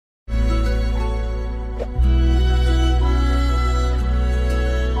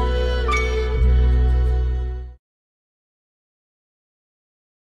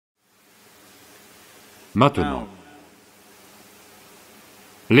Maintenant,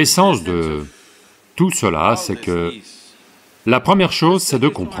 l'essence de tout cela, c'est que la première chose, c'est de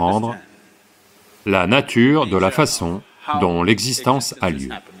comprendre la nature de la façon dont l'existence a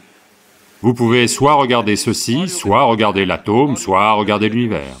lieu. Vous pouvez soit regarder ceci, soit regarder l'atome, soit regarder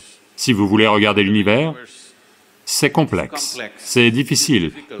l'univers. Si vous voulez regarder l'univers, c'est complexe, c'est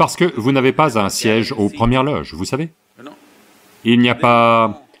difficile, parce que vous n'avez pas un siège aux premières loges, vous savez. Il n'y a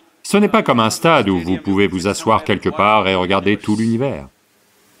pas... Ce n'est pas comme un stade où vous pouvez vous asseoir quelque part et regarder tout l'univers.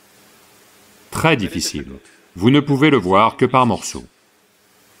 Très difficile. Vous ne pouvez le voir que par morceaux.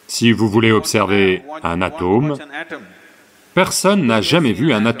 Si vous voulez observer un atome, personne n'a jamais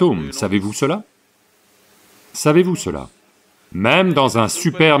vu un atome, savez-vous cela? Savez-vous cela? Même dans un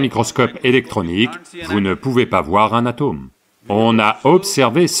super microscope électronique, vous ne pouvez pas voir un atome. On a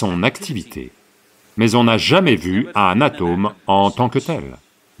observé son activité, mais on n'a jamais vu un atome en tant que tel.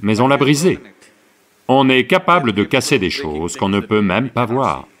 Mais on l'a brisé. On est capable de casser des choses qu'on ne peut même pas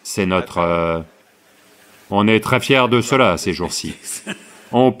voir. C'est notre... On est très fiers de cela ces jours-ci.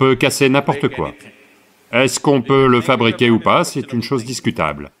 On peut casser n'importe quoi. Est-ce qu'on peut le fabriquer ou pas, c'est une chose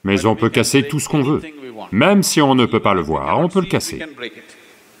discutable. Mais on peut casser tout ce qu'on veut. Même si on ne peut pas le voir, on peut le casser.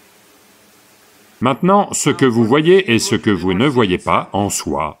 Maintenant, ce que vous voyez et ce que vous ne voyez pas, en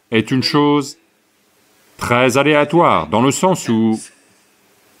soi, est une chose très aléatoire, dans le sens où...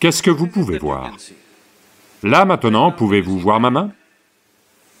 Qu'est-ce que vous pouvez voir? Là, maintenant, pouvez-vous voir ma main?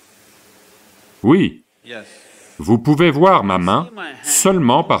 Oui. Vous pouvez voir ma main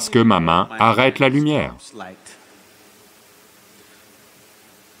seulement parce que ma main arrête la lumière.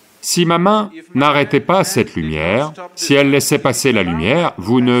 Si ma main n'arrêtait pas cette lumière, si elle laissait passer la lumière,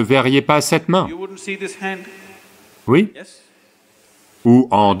 vous ne verriez pas cette main. Oui? Ou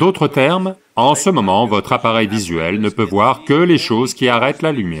en d'autres termes, en ce moment, votre appareil visuel ne peut voir que les choses qui arrêtent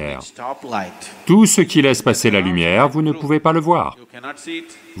la lumière. Tout ce qui laisse passer la lumière, vous ne pouvez pas le voir.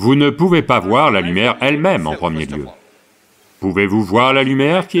 Vous ne pouvez pas voir la lumière elle-même en premier lieu. Pouvez-vous voir la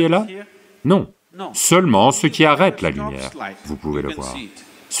lumière qui est là? Non. Seulement ce qui arrête la lumière, vous pouvez le voir.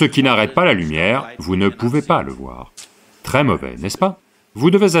 Ce qui n'arrête pas la lumière, vous ne pouvez pas le voir. Très mauvais, n'est-ce pas? Vous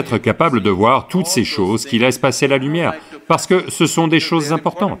devez être capable de voir toutes ces choses qui laissent passer la lumière, parce que ce sont des choses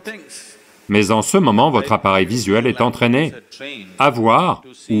importantes. Mais en ce moment, votre appareil visuel est entraîné à voir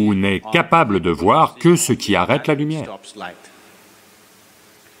ou n'est capable de voir que ce qui arrête la lumière.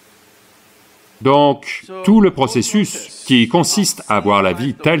 Donc, tout le processus qui consiste à voir la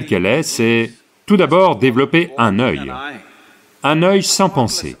vie telle qu'elle est, c'est tout d'abord développer un œil sans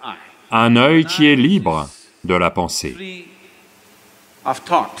pensée, un œil qui est libre de la pensée.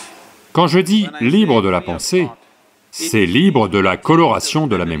 Quand je dis libre de la pensée, c'est libre de la coloration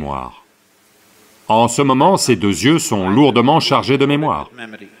de la mémoire. En ce moment, ces deux yeux sont lourdement chargés de mémoire.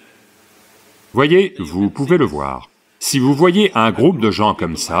 Voyez, vous pouvez le voir. Si vous voyez un groupe de gens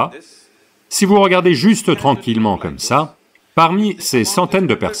comme ça, si vous regardez juste tranquillement comme ça, parmi ces centaines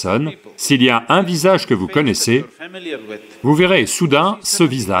de personnes, s'il y a un visage que vous connaissez, vous verrez, soudain, ce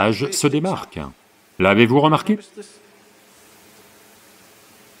visage se démarque. L'avez-vous remarqué?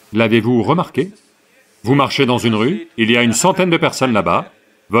 L'avez-vous remarqué? Vous marchez dans une rue, il y a une centaine de personnes là-bas,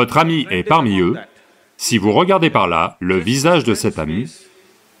 votre ami est parmi eux, si vous regardez par là, le visage de cet ami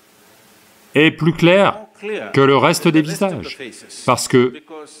est plus clair que le reste des visages, parce que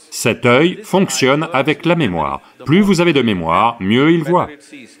cet œil fonctionne avec la mémoire. Plus vous avez de mémoire, mieux il voit.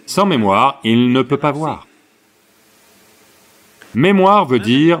 Sans mémoire, il ne peut pas voir. Mémoire veut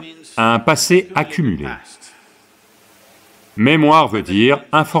dire un passé accumulé. Mémoire veut dire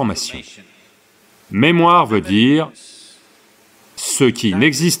information. Mémoire veut dire ce qui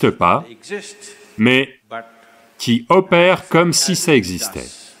n'existe pas, mais qui opère comme si ça existait.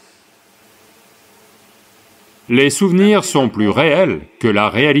 Les souvenirs sont plus réels que la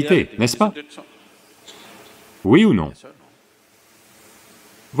réalité, n'est-ce pas? Oui ou non?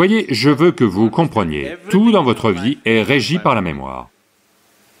 Voyez, je veux que vous compreniez, tout dans votre vie est régi par la mémoire.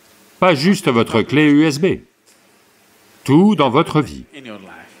 Pas juste votre clé USB. Tout dans votre vie.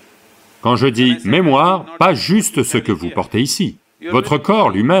 Quand je dis mémoire, pas juste ce que vous portez ici. Votre corps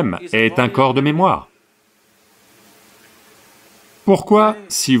lui-même est un corps de mémoire. Pourquoi,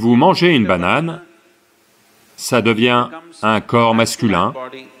 si vous mangez une banane, ça devient un corps masculin,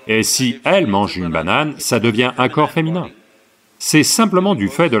 et si elle mange une banane, ça devient un corps féminin? C'est simplement du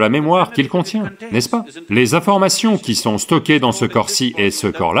fait de la mémoire qu'il contient, n'est-ce pas? Les informations qui sont stockées dans ce corps-ci et ce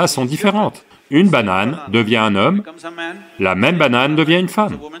corps-là sont différentes. Une banane devient un homme, la même banane devient une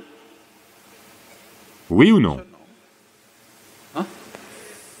femme. Oui ou non?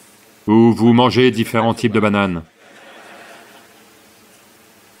 Ou vous mangez différents types de bananes?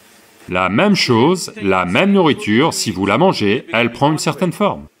 La même chose, la même nourriture, si vous la mangez, elle prend une certaine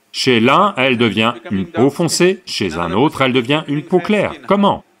forme. Chez l'un, elle devient une peau foncée, chez un autre, elle devient une peau claire.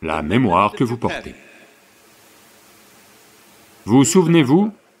 Comment? La mémoire que vous portez. Vous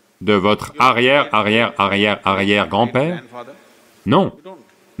souvenez-vous de votre arrière-grand-père? Non,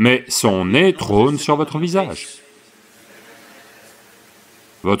 mais son nez trône sur votre visage.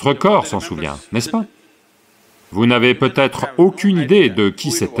 Votre corps s'en souvient, n'est-ce pas? Vous n'avez peut-être aucune idée de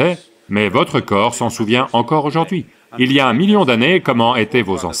qui c'était, mais votre corps s'en souvient encore aujourd'hui. Il y a 1 million d'années, comment étaient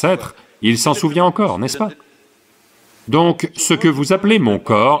vos ancêtres, il s'en souvient encore, n'est-ce pas? Donc, ce que vous appelez mon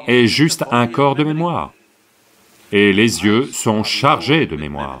corps est juste un corps de mémoire. Et les yeux sont chargés de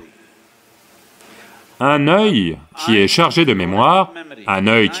mémoire. Un œil qui est chargé de mémoire, un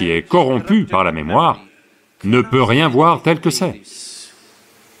œil qui est corrompu par la mémoire, ne peut rien voir tel que c'est.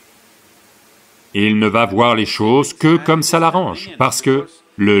 Il ne va voir les choses que comme ça l'arrange, parce que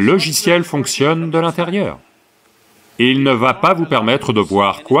le logiciel fonctionne de l'intérieur. Il ne va pas vous permettre de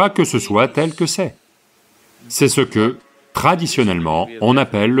voir quoi que ce soit tel que c'est. C'est ce que, traditionnellement, on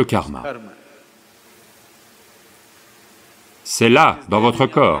appelle le karma. C'est là, dans votre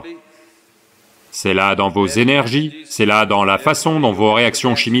corps. C'est là dans vos énergies, c'est là dans la façon dont vos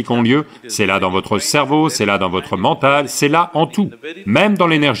réactions chimiques ont lieu, c'est là dans votre cerveau, c'est là dans votre mental, c'est là en tout. Même dans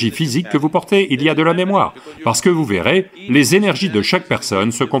l'énergie physique que vous portez, il y a de la mémoire. Parce que vous verrez, les énergies de chaque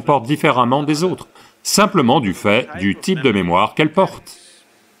personne se comportent différemment des autres, simplement du fait du type de mémoire qu'elle porte.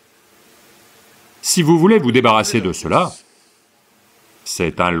 Si vous voulez vous débarrasser de cela,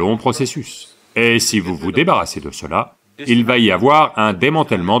 c'est un long processus. Et si vous vous débarrassez de cela, il va y avoir un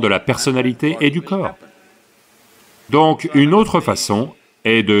démantèlement de la personnalité et du corps. Donc, une autre façon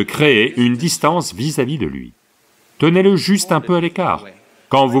est de créer une distance vis-à-vis de lui. Tenez-le juste un peu à l'écart.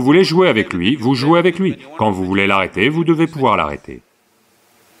 Quand vous voulez jouer avec lui, vous jouez avec lui. Quand vous voulez l'arrêter, vous devez pouvoir l'arrêter.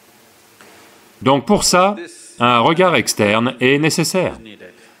 Donc pour ça, un regard externe est nécessaire.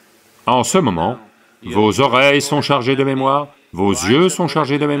 En ce moment, vos oreilles sont chargées de mémoire, vos yeux sont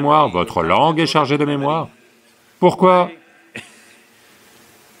chargés de mémoire, votre langue est chargée de mémoire. Pourquoi?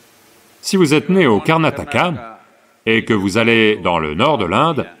 Si vous êtes né au Karnataka et que vous allez dans le nord de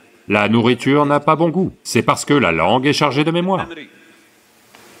l'Inde, la nourriture n'a pas bon goût, c'est parce que la langue est chargée de mémoire.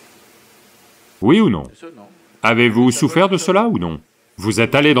 Oui ou non? Avez-vous souffert de cela ou non? Vous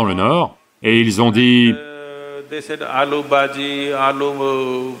êtes allé dans le nord et ils ont dit...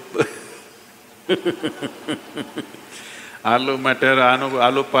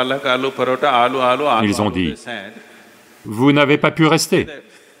 Ils ont dit, vous n'avez pas pu rester.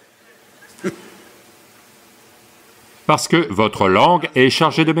 Parce que votre langue est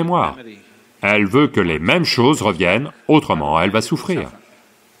chargée de mémoire. Elle veut que les mêmes choses reviennent, autrement elle va souffrir.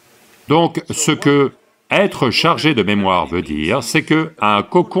 Donc, ce que être chargé de mémoire veut dire, c'est que un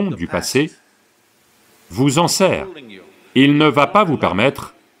cocon du passé vous enserre. Il ne va pas vous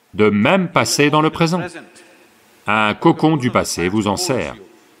permettre de même passer dans le présent. Un cocon du passé vous enserre,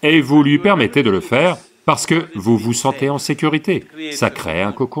 et vous lui permettez de le faire parce que vous vous sentez en sécurité. Ça crée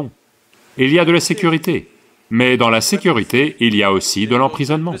un cocon. Il y a de la sécurité, mais dans la sécurité, il y a aussi de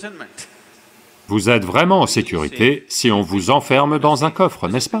l'emprisonnement. Vous êtes vraiment en sécurité si on vous enferme dans un coffre,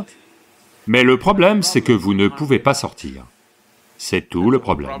 n'est-ce pas? Mais le problème, c'est que vous ne pouvez pas sortir. C'est tout le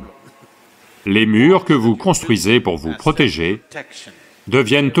problème. Les murs que vous construisez pour vous protéger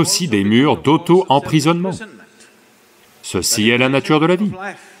deviennent aussi des murs d'auto-emprisonnement. Ceci est la nature de la vie.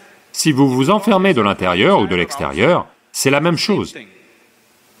 Si vous vous enfermez de l'intérieur ou de l'extérieur, c'est la même chose.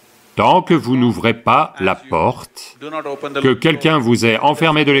 Tant que vous n'ouvrez pas la porte, que quelqu'un vous ait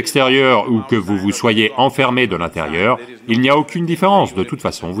enfermé de l'extérieur ou que vous vous soyez enfermé de l'intérieur, il n'y a aucune différence, de toute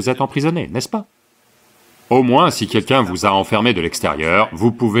façon vous êtes emprisonné, n'est-ce pas? Au moins, si quelqu'un vous a enfermé de l'extérieur,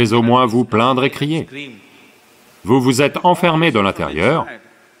 vous pouvez au moins vous plaindre et crier. Vous vous êtes enfermé de l'intérieur,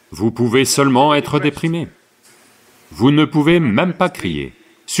 vous pouvez seulement être déprimé. Vous ne pouvez même pas crier.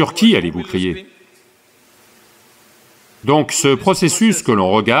 Sur qui allez-vous crier? Donc ce processus que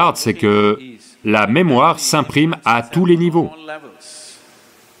l'on regarde, c'est que la mémoire s'imprime à tous les niveaux,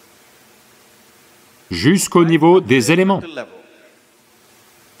 jusqu'au niveau des éléments.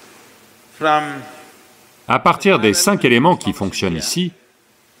 À partir des 5 éléments qui fonctionnent ici,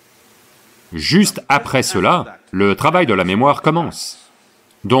 juste après cela, le travail de la mémoire commence.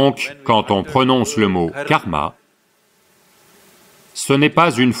 Donc, quand on prononce le mot « karma », ce n'est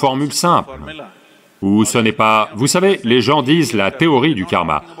pas une formule simple, ou ce n'est pas... Vous savez, les gens disent la théorie du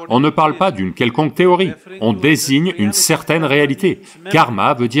karma. On ne parle pas d'une quelconque théorie, on désigne une certaine réalité.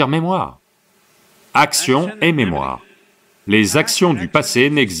 Karma veut dire mémoire. Action et mémoire. Les actions du passé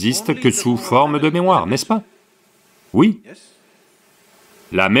n'existent que sous forme de mémoire, n'est-ce pas? Oui.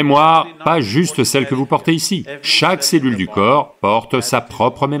 La mémoire, pas juste celle que vous portez ici. Chaque cellule du corps porte sa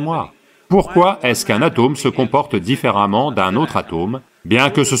propre mémoire. Pourquoi est-ce qu'un atome se comporte différemment d'un autre atome, bien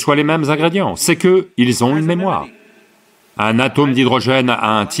que ce soient les mêmes ingrédients? C'est qu'ils ont une mémoire. Un atome d'hydrogène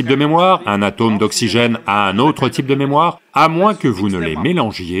a un type de mémoire, un atome d'oxygène a un autre type de mémoire. À moins que vous ne les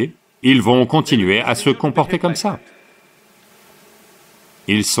mélangiez, ils vont continuer à se comporter comme ça.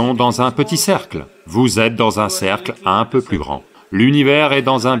 Ils sont dans un petit cercle, vous êtes dans un cercle un peu plus grand. L'univers est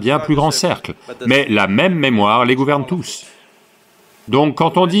dans un bien plus grand cercle, mais la même mémoire les gouverne tous. Donc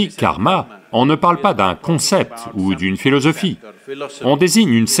quand on dit karma, on ne parle pas d'un concept ou d'une philosophie. On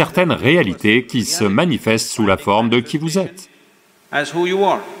désigne une certaine réalité qui se manifeste sous la forme de qui vous êtes.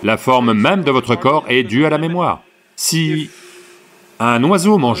 La forme même de votre corps est due à la mémoire. Si un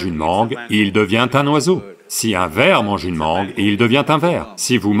oiseau mange une mangue, il devient un oiseau. Si un ver mange une mangue, il devient un ver.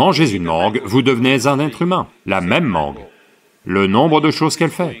 Si vous mangez une mangue, vous devenez un être humain, la même mangue. Le nombre de choses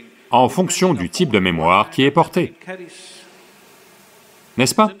qu'elle fait, en fonction du type de mémoire qui est porté.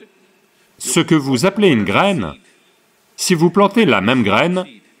 N'est-ce pas? Ce que vous appelez une graine, si vous plantez la même graine,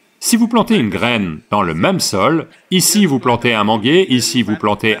 si vous plantez une graine dans le même sol, ici vous plantez un manguier, ici vous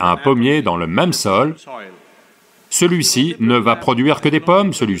plantez un pommier dans le même sol, celui-ci ne va produire que des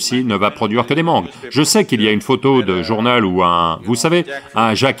pommes, celui-ci ne va produire que des mangues. Je sais qu'il y a une photo de journal où vous savez,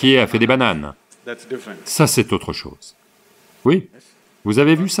 un jacquier a fait des bananes. Ça c'est autre chose. Oui, vous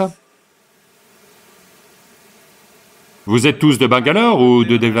avez vu ça? Vous êtes tous de Bangalore ou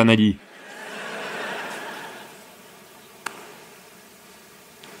de Devanali?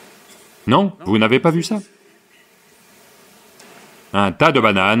 Non, vous n'avez pas vu ça? Un tas de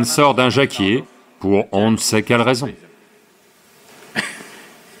bananes sort d'un jacquier pour on ne sait quelle raison.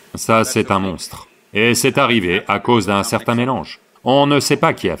 Ça, c'est un monstre. Et c'est arrivé à cause d'un certain mélange. On ne sait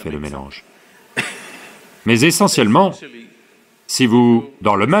pas qui a fait le mélange. Mais essentiellement, si vous,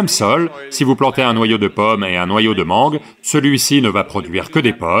 dans le même sol, si vous plantez un noyau de pomme et un noyau de mangue, celui-ci ne va produire que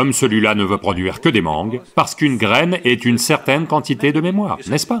des pommes, celui-là ne va produire que des mangues, parce qu'une graine est une certaine quantité de mémoire,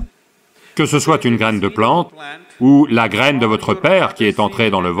 n'est-ce pas? Que ce soit une graine de plante, ou la graine de votre père qui est entrée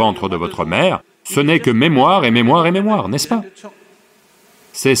dans le ventre de votre mère, ce n'est que mémoire et mémoire et mémoire, n'est-ce pas?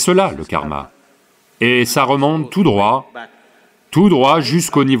 C'est cela le karma. Et ça remonte tout droit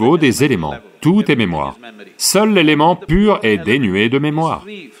jusqu'au niveau des éléments. Tout est mémoire. Seul l'élément pur est dénué de mémoire.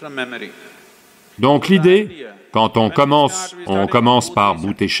 Donc l'idée, quand on commence par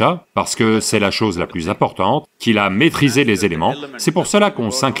Bhutesha, parce que c'est la chose la plus importante, qu'il a maîtrisé les éléments, c'est pour cela qu'on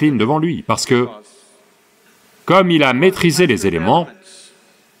s'incline devant lui, parce que, comme il a maîtrisé les éléments,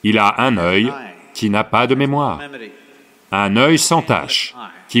 il a un œil qui n'a pas de mémoire, un œil sans tache,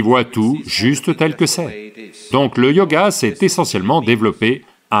 qui voit tout juste tel que c'est. Donc le yoga, c'est essentiellement développer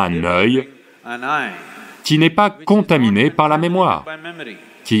un œil qui n'est pas contaminé par la mémoire,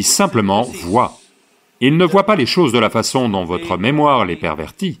 qui simplement voit. Il ne voit pas les choses de la façon dont votre mémoire les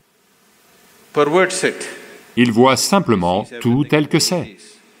pervertit. Il voit simplement tout tel que c'est.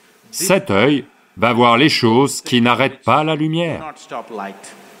 Cet œil va voir les choses qui n'arrêtent pas la lumière.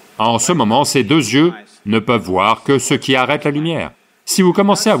 En ce moment, ces deux yeux ne peuvent voir que ce qui arrête la lumière. Si vous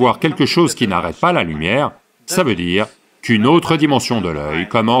commencez à voir quelque chose qui n'arrête pas la lumière, ça veut dire qu'une autre dimension de l'œil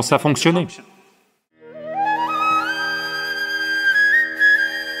commence à fonctionner.